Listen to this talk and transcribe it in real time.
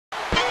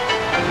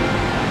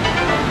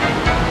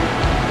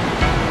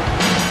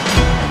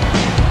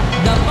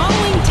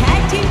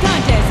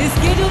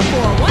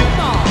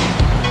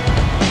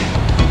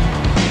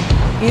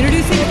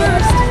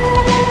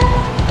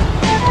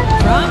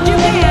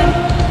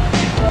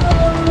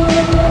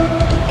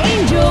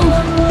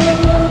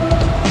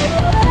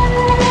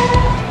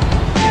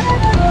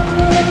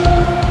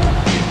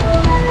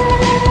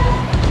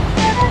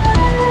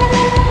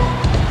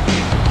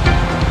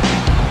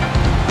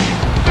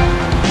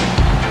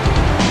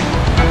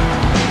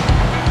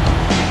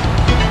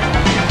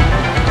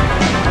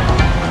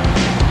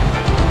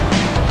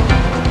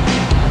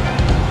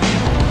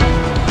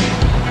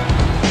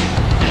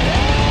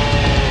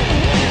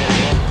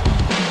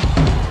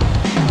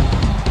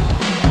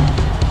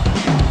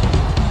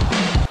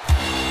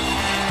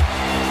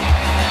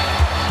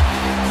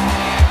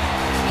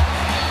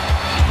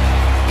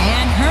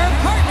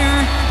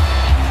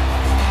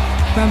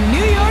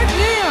New York,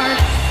 New York,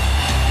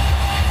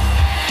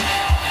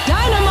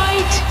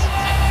 Dynamite.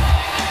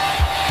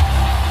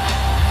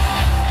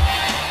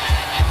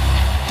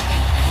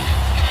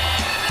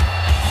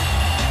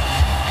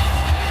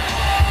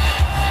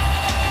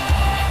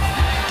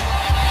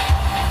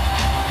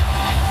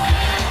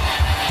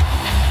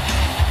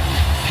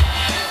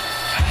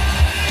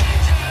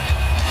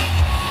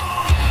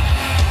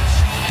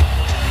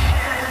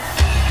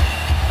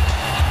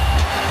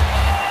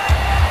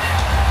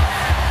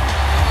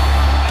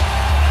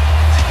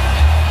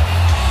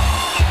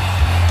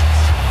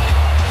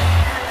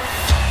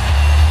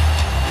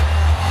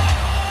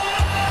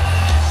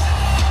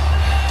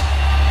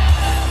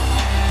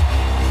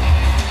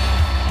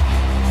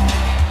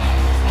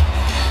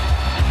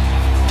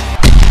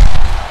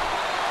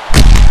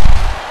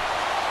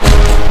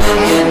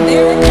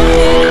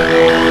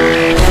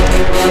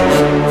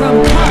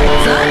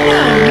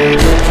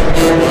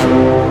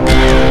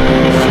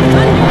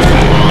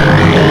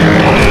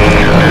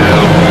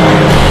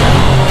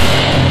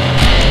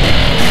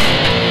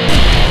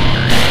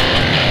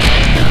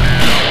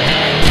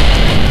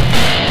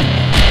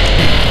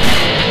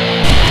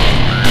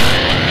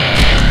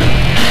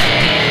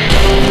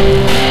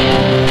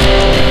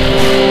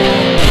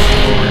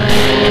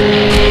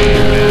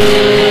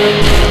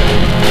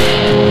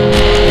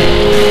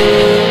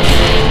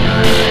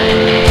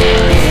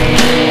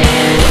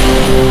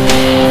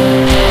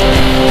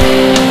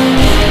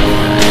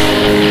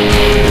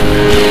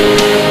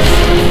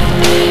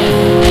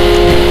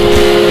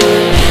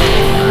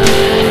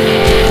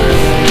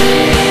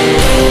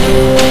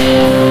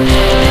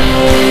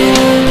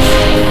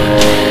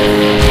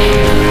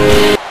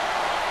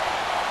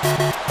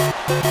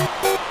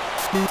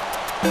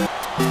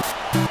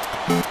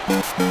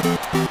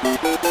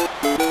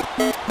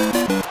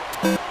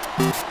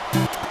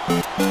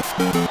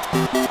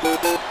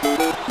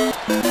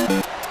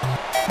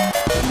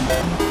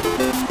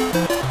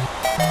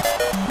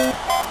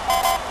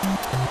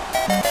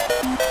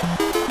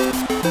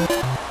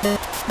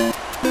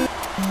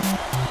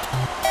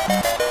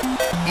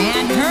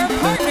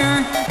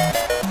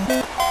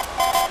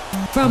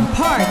 From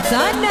parts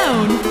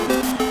unknown,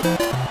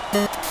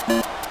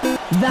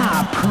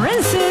 the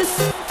princess.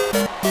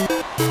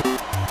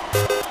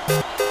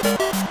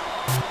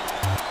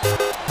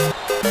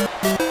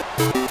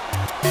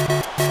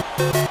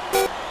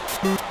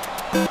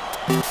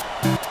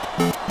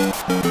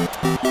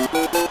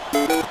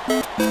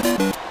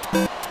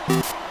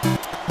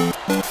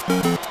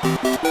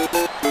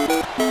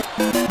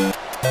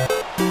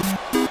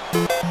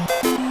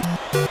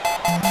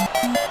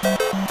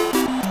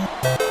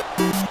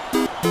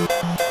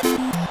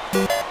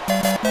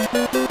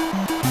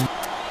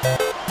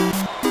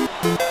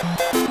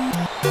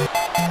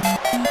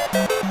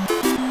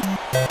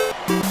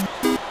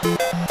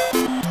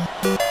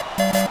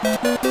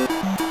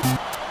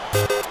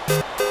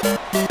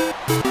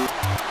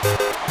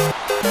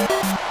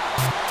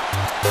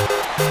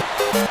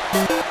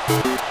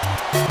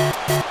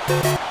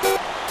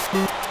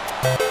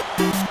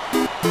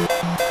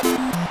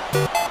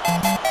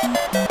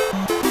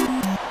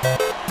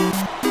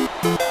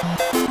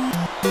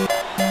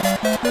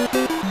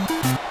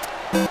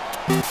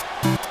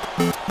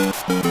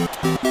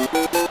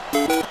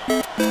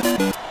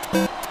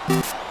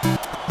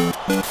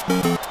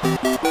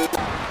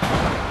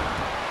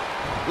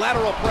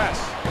 Lateral press.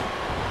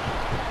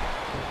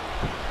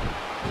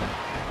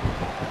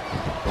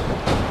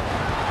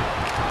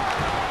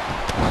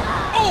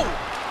 Oh!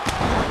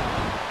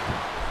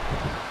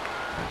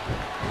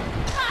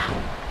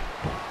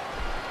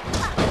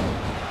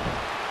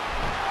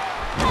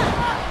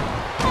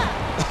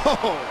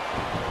 Oh!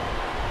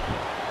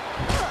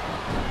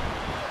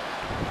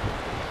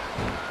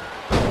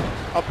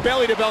 A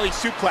belly-to-belly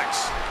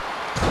suplex.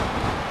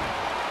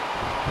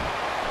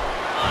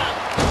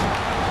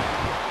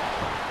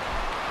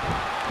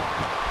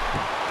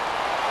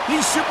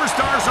 These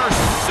superstars are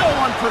so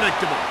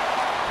unpredictable.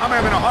 I'm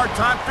having a hard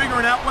time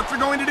figuring out what they're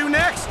going to do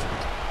next.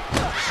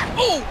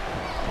 Oh!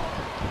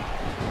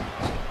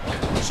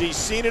 She's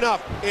seen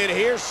enough, and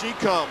here she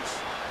comes.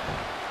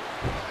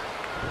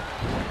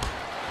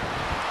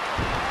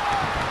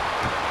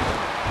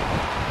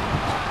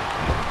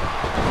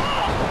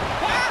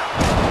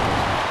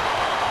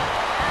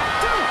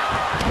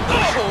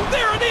 Oh,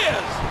 there it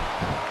is!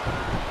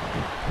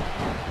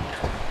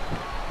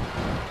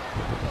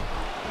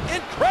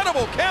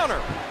 Incredible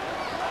counter.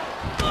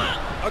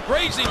 A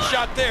grazing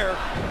shot there.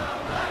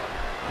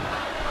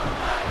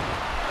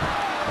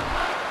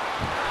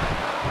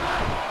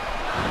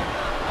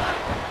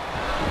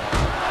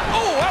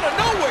 Oh, out of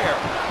nowhere.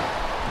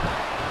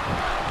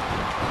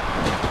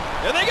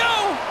 There they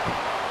go.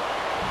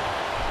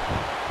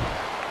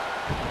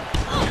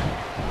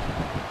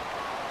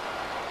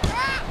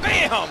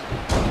 Bam!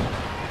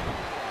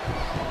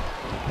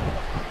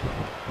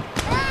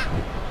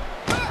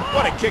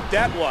 What a kick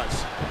that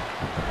was.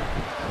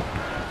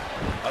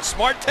 A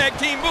smart tag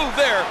team move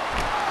there.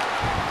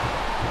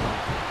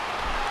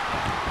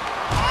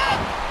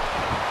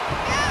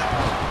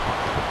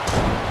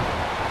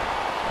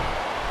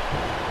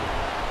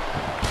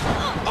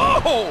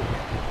 Oh!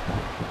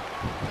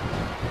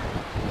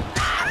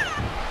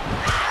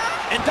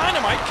 And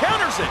Dynamite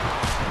counters it.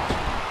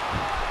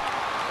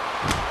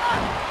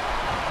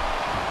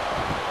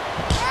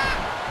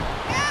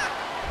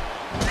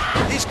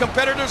 These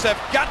competitors have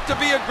got to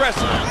be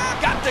aggressive.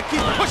 Got to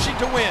keep pushing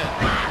to win.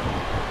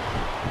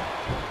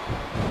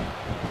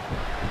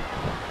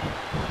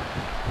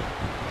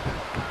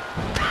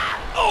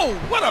 Oh,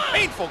 what a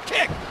painful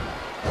kick.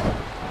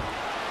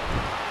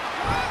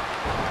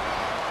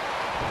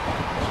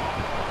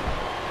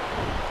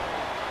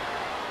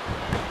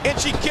 And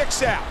she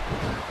kicks out.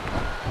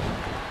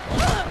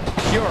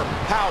 Pure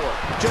power,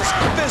 just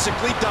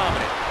physically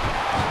dominant.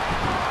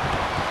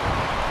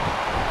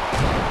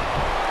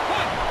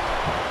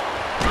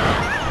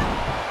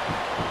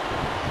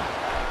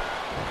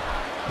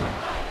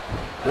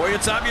 Boy,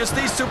 it's obvious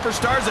these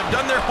superstars have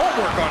done their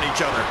homework on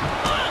each other.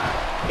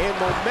 And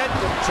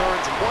momentum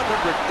turns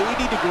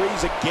 180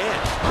 degrees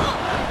again.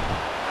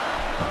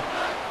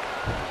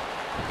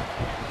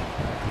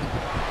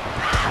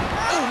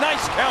 Oh,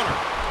 nice counter.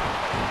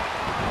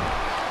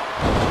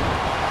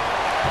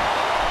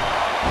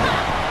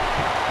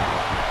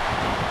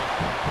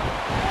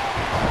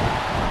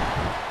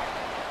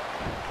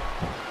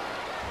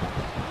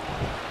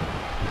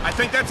 I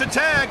think that's a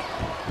tag.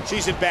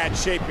 She's in bad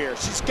shape here.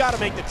 She's got to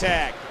make the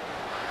tag.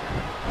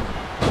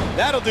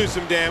 That'll do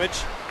some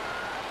damage.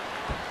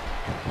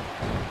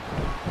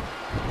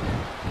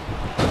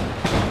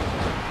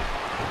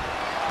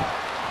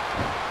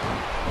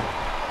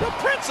 The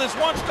princess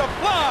wants to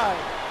fly.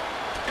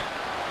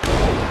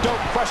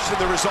 Don't question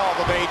the resolve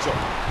of Angel.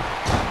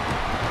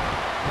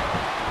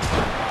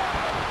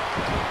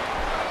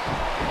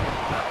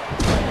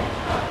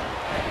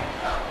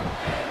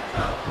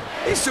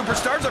 These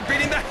superstars are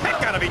beating the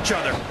heck out of each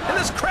other, and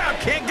this crowd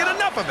can't get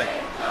enough of it.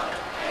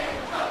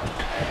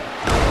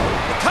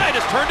 The tide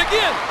has turned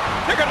again.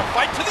 They're going to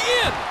fight to the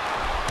end.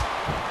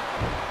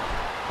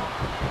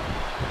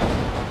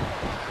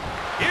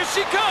 Here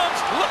she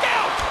comes. Look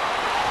out!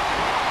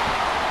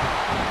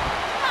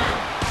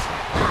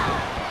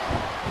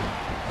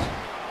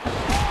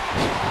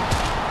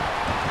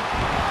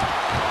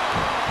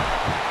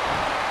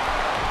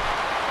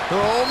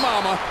 Oh,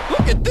 mama.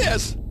 Look at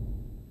this.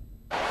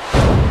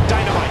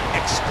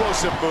 Dynamite,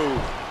 explosive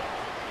move.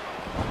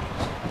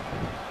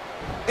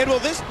 And will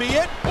this be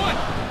it? What?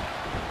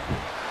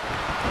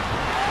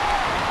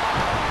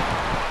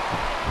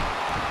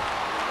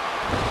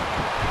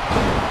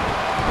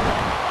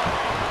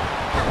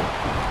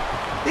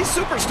 These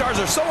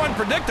superstars are so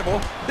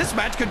unpredictable, this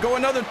match could go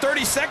another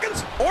 30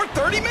 seconds or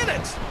 30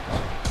 minutes.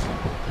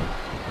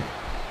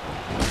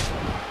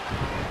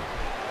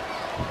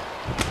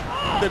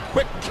 The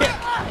quick kick.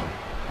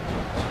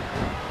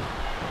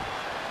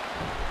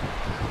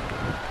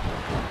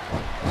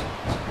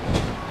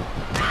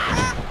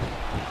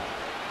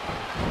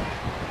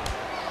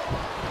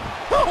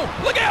 Oh,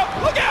 look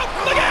out! Look out!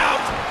 Look out!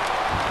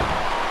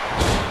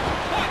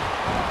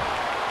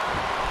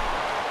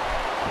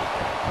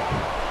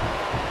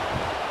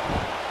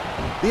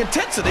 The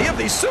intensity of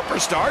these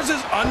superstars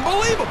is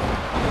unbelievable.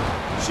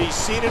 She's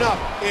seen enough,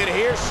 and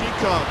here she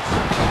comes.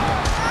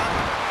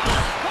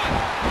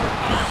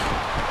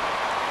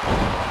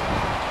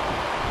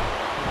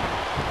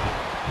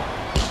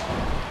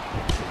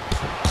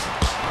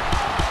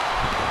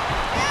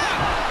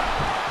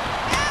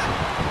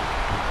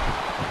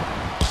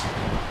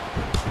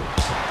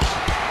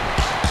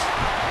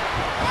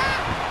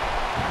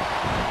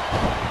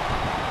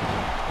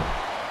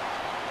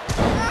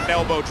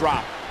 Elbow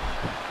drop.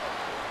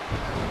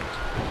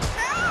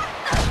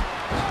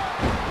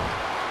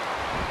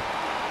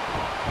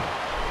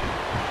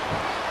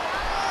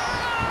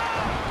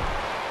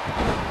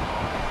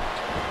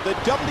 The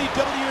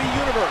WWE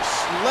Universe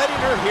letting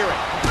her hear it.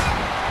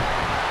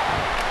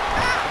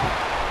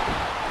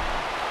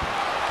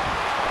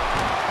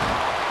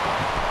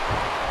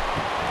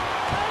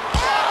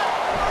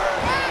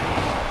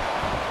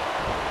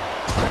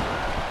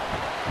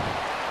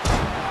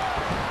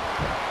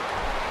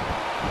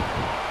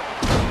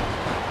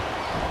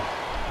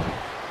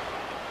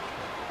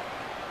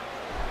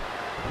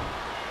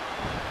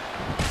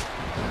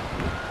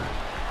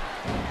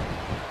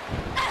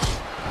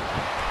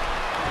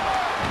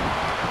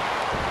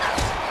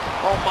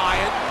 Oh my,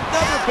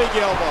 another big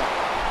elbow.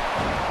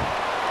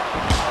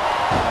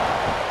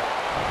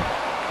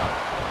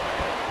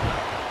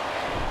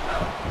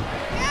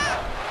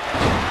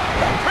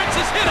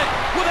 Princess hit it.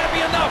 Will that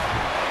be enough?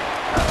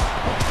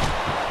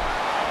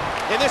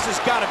 And this has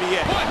got to be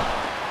it. What?